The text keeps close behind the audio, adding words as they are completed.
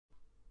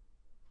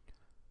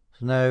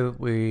So now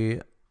we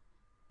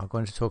are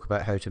going to talk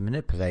about how to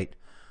manipulate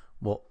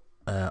what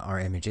our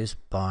image is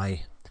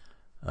by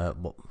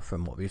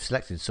from what we've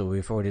selected. So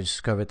we've already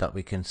discovered that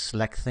we can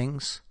select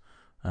things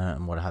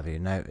and what have you.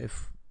 Now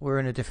if we're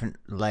in a different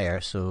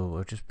layer, so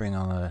we'll just bring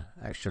on an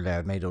extra layer.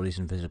 I've made all these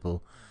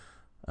invisible,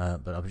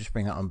 but I'll just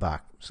bring that on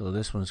back. So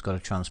this one's got a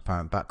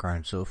transparent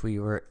background. So if we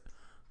were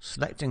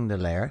selecting the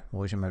layer,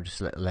 always remember to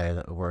select the layer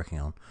that we're working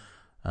on.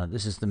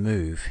 This is the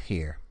move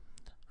here.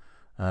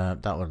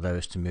 That will allow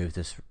us to move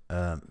this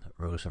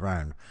rows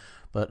around,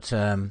 but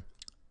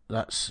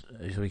that's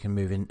so we can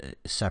move in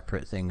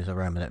separate things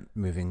around without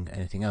moving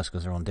anything else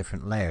because they're on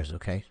different layers.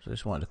 Okay, so I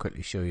just wanted to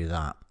quickly show you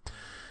that.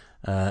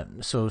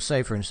 So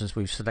say for instance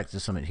we've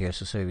selected something here,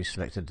 so say we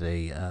selected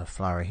the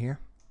flower here.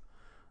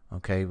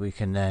 Okay, we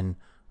can then,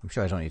 I'm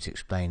sure I don't need to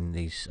explain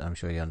these, I'm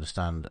sure you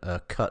understand,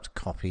 cut,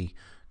 copy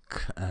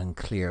and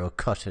clear. Or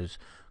cut is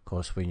of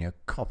course when you're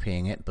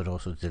copying it but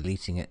also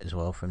deleting it as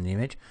well from the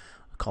image.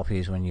 Copy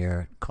is when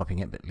you're copying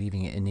it but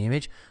leaving it in the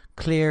image.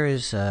 Clear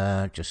is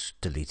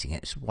just deleting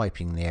it, it's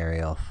wiping the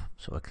area off.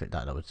 So I click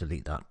that, that would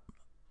delete that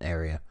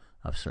area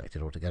I've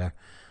selected altogether.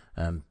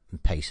 And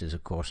paste is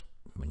of course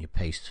when you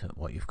paste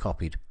what you've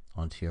copied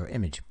onto your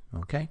image.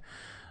 Okay,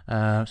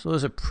 so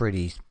those are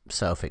pretty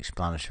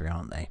self-explanatory,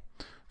 aren't they?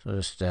 So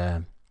just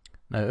now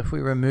if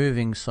we were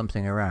moving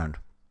something around,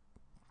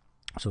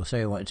 so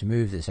say I wanted to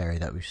move this area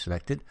that we've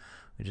selected,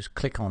 we just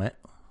click on it,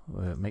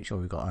 make sure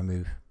we've got our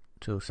move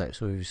tool select.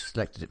 So we've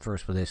selected it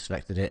first for this,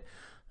 selected it,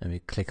 then we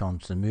click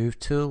onto the move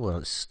tool. Well,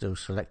 it's still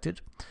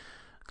selected.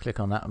 Click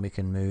on that and we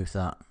can move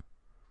that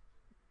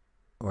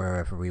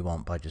wherever we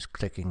want by just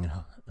clicking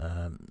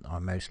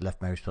our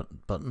left mouse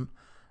button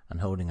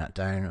and holding that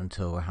down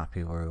until we're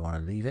happy where we want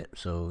to leave it.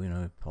 So, you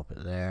know, pop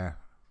it there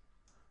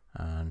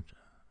and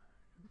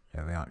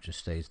there we are, it just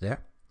stays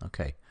there.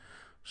 Okay,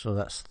 so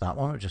that's that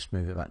one. I'll just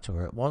move it back to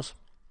where it was.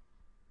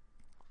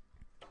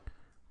 In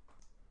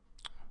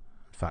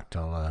fact,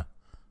 I'll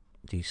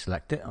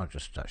deselect it. I'll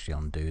just actually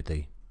undo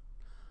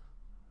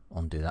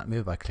that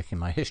move by clicking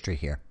my history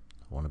here,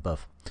 one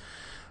above.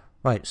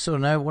 Right, so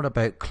now what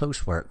about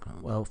close work?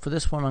 Well, for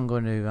this one I'm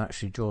going to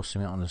actually draw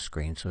something on the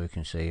screen so we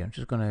can see. I'm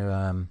just going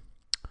to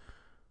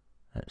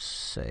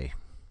let's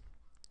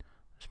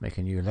make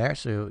a new layer.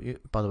 So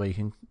by the way, you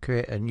can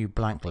create a new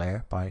blank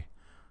layer by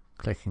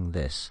clicking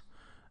this,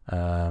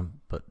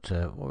 but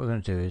what we're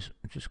going to do is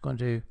I'm just going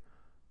to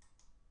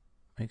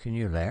make a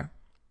new layer.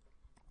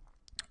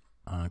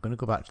 I'm going to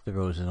go back to the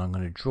roses and I'm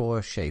going to draw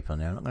a shape on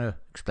there. I'm not going to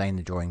explain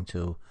the drawing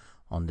tool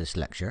on this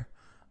lecture.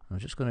 I'm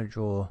just going to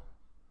draw,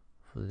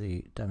 for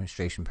the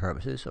demonstration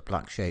purposes, a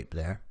black shape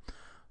there.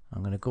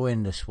 I'm going to go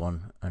in this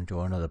one and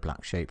draw another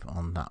black shape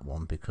on that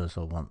one because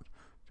I want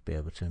to be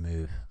able to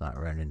move that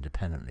around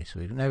independently.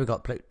 So now we've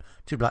got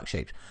two black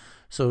shapes.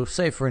 So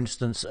say for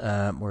instance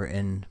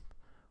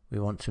we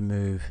want to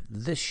move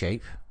this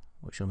shape,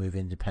 which will move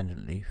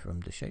independently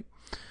from the shape.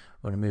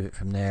 We're going to move it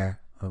from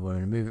there. We're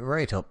going to move it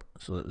right up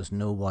so that there's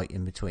no white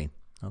in between.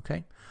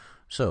 Okay,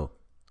 so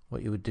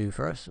what you would do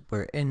first,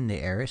 we're in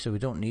the area so we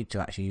don't need to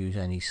actually use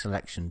any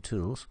selection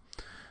tools,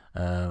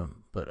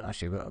 but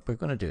actually we're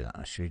going to do that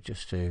actually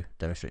just to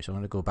demonstrate. So I'm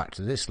going to go back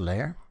to this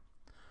layer,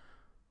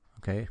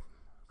 okay,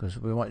 because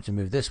we wanted to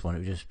move this one. It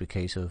would just be a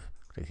case of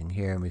clicking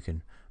here and we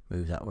can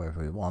move that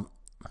wherever we want,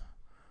 but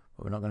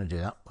we're not going to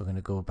do that. We're going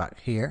to go back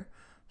here.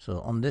 So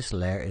on this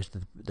layer is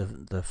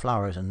the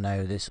flowers, and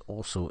now this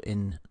also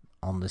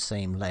on the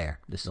same layer.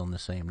 This is on the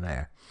same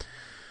layer.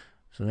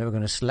 So now we're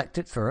going to select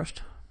it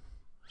first.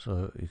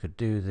 So you could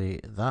do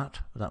that,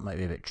 but that might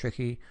be a bit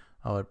tricky.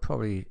 I would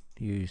probably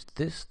use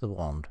the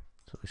wand.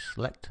 So we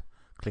select,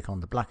 click on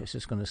the black. It's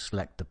just going to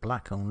select the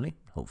black only.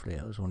 Hopefully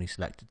it has only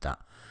selected that.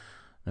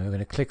 Now we're going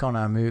to click on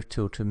our move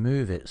tool to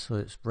move it so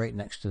it's right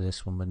next to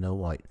this one with no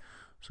white.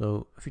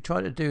 So if we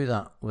try to do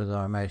that with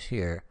our mouse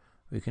here,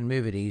 we can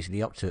move it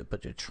easily up to it,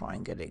 but to try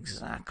and get it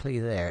exactly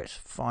there, it's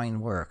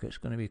fine work. It's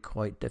going to be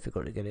quite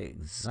difficult to get it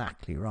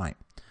exactly right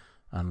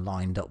and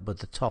lined up with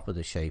the top of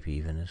the shape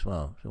even as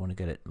well. So we want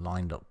to get it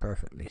lined up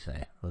perfectly,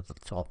 say, with the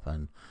top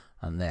and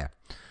there.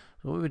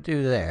 So what we would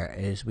do there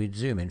is we'd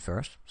zoom in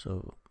first.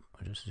 So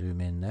I just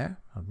zoom in there.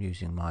 I'm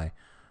using my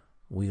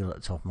wheel at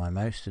the top of my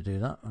mouse to do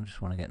that. I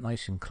just want to get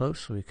nice and close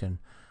so we can,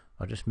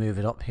 I'll just move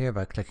it up here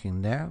by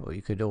clicking there. But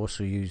you could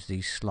also use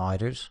these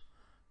sliders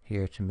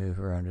here to move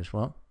around as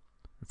well.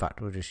 In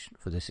fact, we'll just,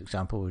 for this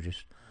example, we'll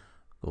just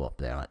go up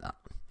there like that.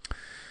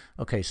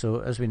 Okay, so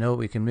as we know,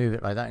 we can move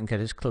it like that and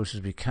get as close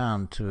as we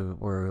can to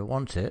where we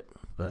want it,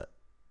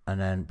 and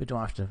then we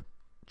don't have to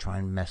try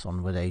and mess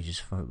on with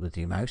edges with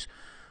your mouse.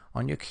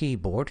 On your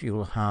keyboard, you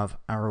will have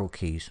arrow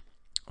keys,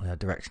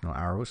 directional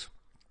arrows.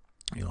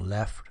 Your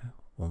left,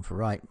 one for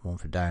right, one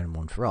for down, and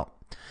one for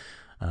up.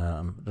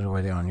 They're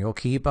already on your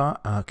keyboard.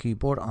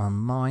 On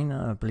mine,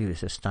 I believe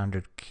it's a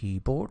standard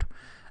keyboard.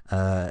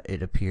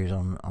 It appears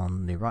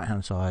on the right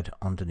hand side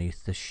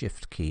underneath the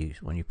shift key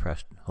when you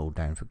hold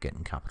down for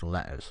getting capital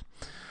letters.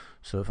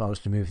 So if I was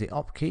to move the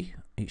up key,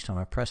 each time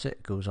I press it,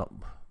 it goes up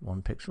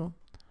 1 pixel,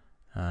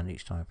 and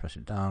each time I press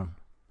it down,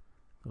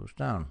 it goes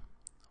down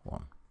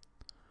 1.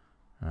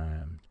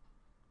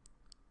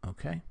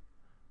 Okay,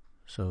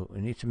 so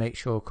we need to make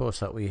sure, of course,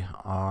 that we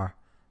have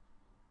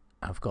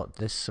got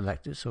this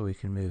selected so we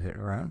can move it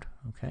around.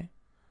 Okay,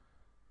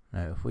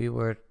 now if we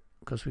were,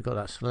 because we got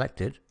that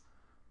selected,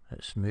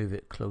 let's move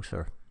it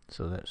closer.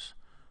 So let's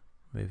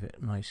move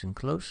it nice and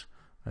close.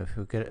 If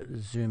we get it,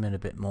 zoom in a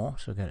bit more,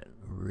 so get it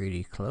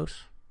really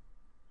close.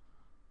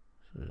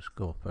 So just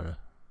go up a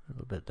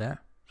little bit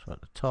there. So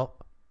at the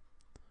top,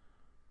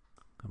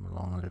 come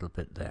along a little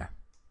bit there.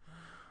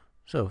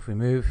 So if we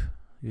move,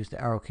 use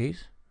the arrow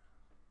keys.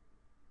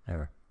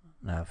 There.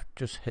 Now I've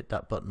just hit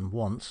that button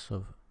once,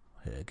 so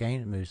hit it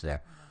again, it moves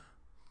there.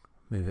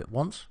 Move it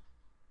once,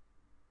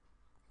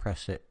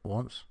 press it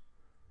once,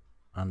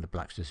 and the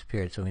black's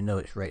disappeared, so we know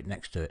it's right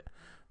next to it.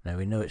 Now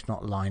we know it's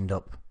not lined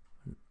up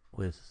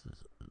with,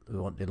 we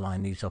want to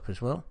line these up as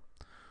well.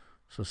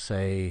 So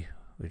say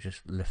we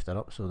just lift that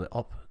up, so the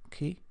up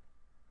key,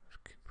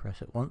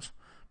 press it once.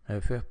 Now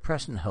if we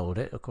press and hold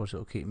it, of course it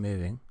will keep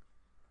moving,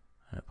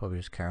 and it'll probably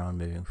just carry on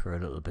moving for a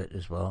little bit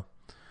as well.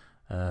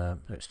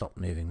 It stopped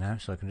moving now,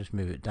 so I can just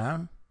move it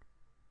down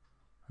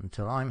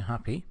until I'm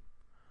happy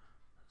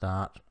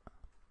that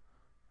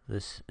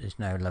this is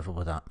now level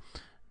with that.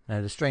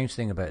 Now the strange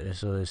thing about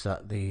this is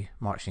that the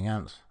marching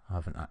ants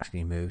haven't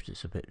actually moved.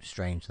 It's a bit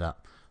strange that.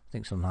 I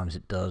think sometimes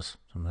it does,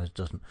 sometimes it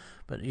doesn't.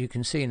 But you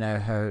can see now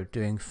how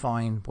doing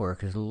fine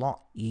work is a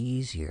lot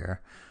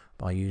easier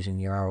by using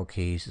your arrow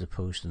keys as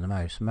opposed to the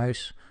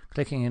mouse.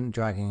 Clicking and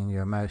dragging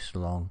your mouse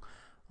along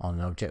on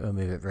an object will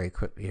move it very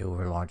quickly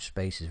over large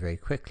spaces very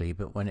quickly,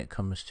 but when it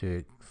comes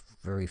to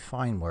very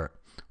fine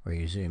work where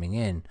you're zooming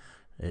in,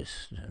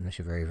 it's, unless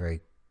you're very,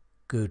 very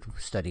good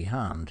steady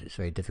hand, it's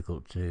very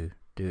difficult to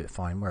do it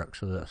fine work.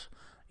 So that's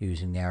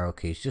using the arrow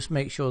keys. Just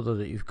make sure though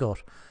that you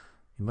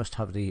must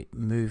have the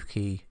move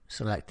key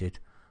selected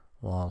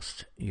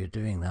whilst you're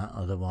doing that,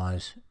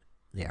 otherwise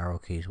the arrow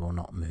keys will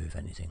not move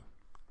anything.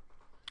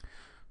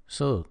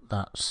 So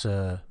that's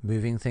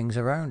moving things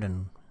around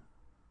and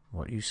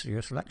what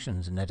your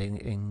selections and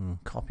editing,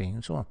 copying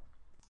and so on.